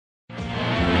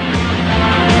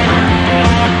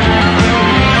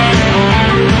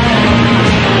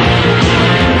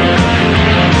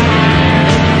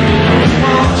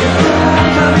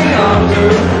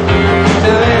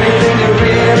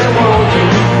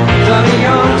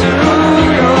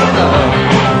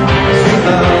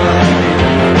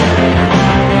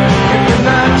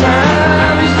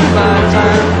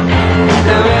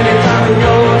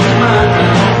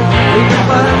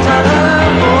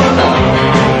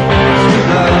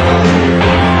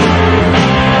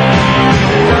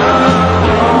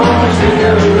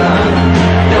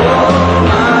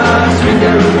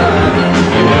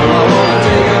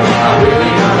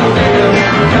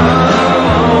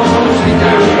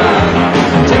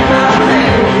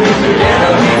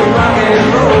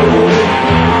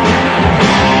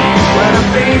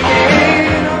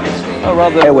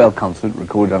rather farewell concert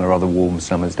recorded on a rather warm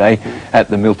summer's day at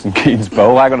the Milton Keynes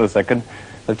Bowl. Hang on a second.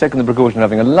 They've taken the precaution of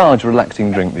having a large,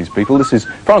 relaxing drink, these people. This is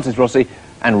Francis Rossi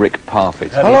and Rick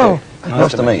Parfitt. Hello.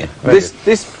 Nice to meet you.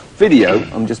 This video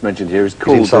I'm just mentioned here is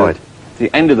called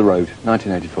The End of the Road,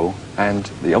 1984. And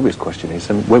the obvious question is,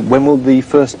 when will the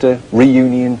first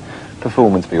reunion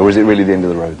performance be? Or is it really the end of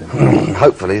the road then?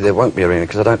 Hopefully there won't be a reunion,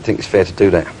 because I don't think it's fair to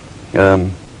do that.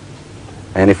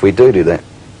 And if we do that,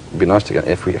 it'd be nice to go,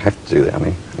 if we have to do that, I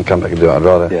mean, and come back and do it. I'd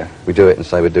rather we do it and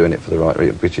say we're doing it for the right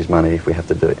reason, which is money, if we have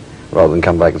to do it, rather than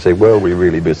come back and say, well, we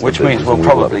really missed Which means we'll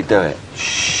probably do it.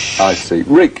 I see.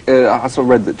 Rick, I sort of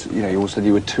read that, you know, you all said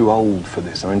you were too old for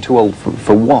this. I mean, too old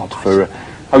for what? For,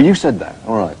 oh, you said that,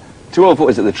 all right. Too old for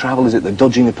what? Is it the travel? Is it the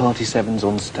dodging the party sevens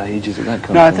on stage? Is it that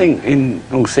kind of thing? No, I think, in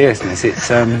all seriousness, it's,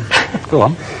 go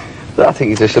on. I think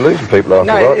you disillusion people after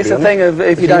No, it's a thing of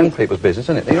if you don't people's business,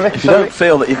 isn't it? If you don't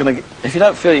feel that you're going to, if you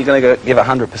don't feel you're going to give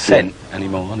 100%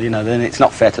 anymore, you know, then it's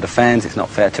not fair to the fans, it's not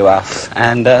fair to us,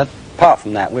 and apart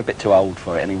from that, we're a bit too old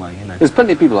for it anyway. You know. There's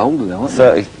plenty of people older now, aren't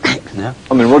there? 30 now.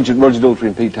 I mean, Roger Daltrey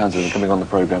and Pete Townsend are coming on the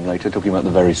programme later, talking about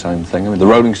the very same thing. I mean, the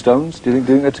Rolling Stones. Do you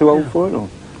think they're too old for it, or?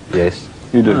 Yes.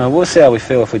 You do. We'll see how we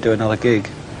feel if we do another gig.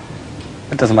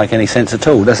 It doesn't make any sense at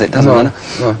all, does it? Doesn't it?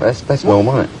 No, that's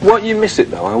normal, isn't it? What, you miss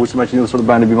it, though? I always imagine you're the sort of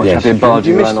band who'd be much happier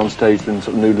barging around on stage than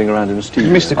sort of noodling around in a studio.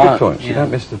 You miss the good points, you don't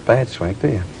miss the bad swag, do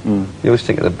you? You always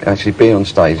think that actually being on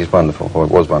stage is wonderful, or it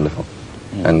was wonderful.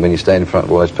 And when you stand in front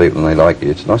of all those people and they like you,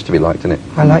 it's nice to be liked, isn't it?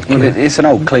 I like you. It's an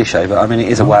old cliche, but I mean, it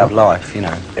is a way of life, you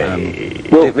know.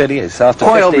 Well, it really is. After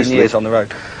 15 years on the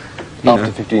road.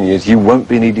 After 15 years, you won't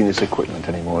be needing this equipment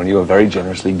anymore, and you are very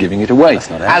generously giving it away.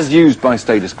 As used by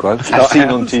Status Quo, as seen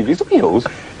on TV. It's not yours.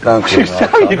 Don't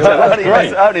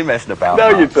you only messing about. No,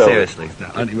 you don't. Seriously.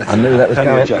 I knew that was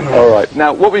coming. All right.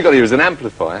 Now, what we've got here is an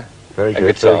amplifier, very a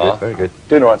good, guitar. very good.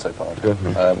 Doing all right so far.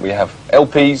 Good. We have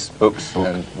LPs, books,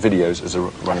 and videos as a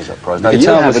runners-up prize. Now, The you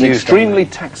guitar have was an used extremely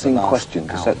on taxing question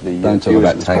to set the Don't talk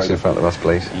about tax in front of us,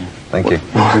 please. Thank you.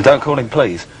 Don't call him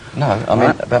please. No, I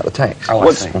mean about the tax. Oh,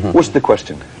 What's the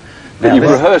question? Now, You've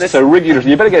rehearsed so regularly.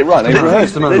 You better get it right. You've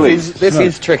rehearsed them, please. This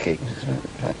is tricky.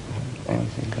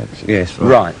 Yes.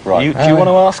 Right. Do you want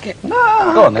to ask it? No.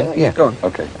 Go on then. Yeah. Go on.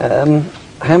 Okay.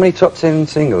 How many top 10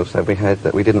 singles have we had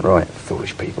that we didn't write?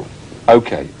 Foolish people.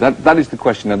 Okay, that is the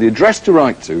question. Now, the address to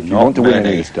write to, if you want to win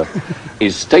any of this stuff,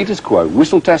 is Status Quo,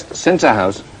 Whistle Test, Centre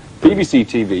House, BBC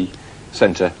TV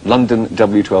Centre, London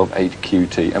W12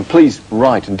 8QT. And please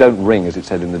write and don't ring, as it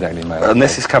said in the Daily Mail. And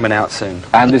this is coming out soon.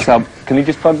 And this album, can you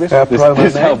just plug this?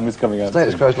 This album is coming out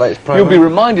Status soon. Quo's latest promo. You'll be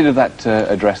reminded of that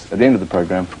address at the end of the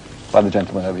programme by the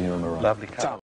gentleman over here on the right. Lovely.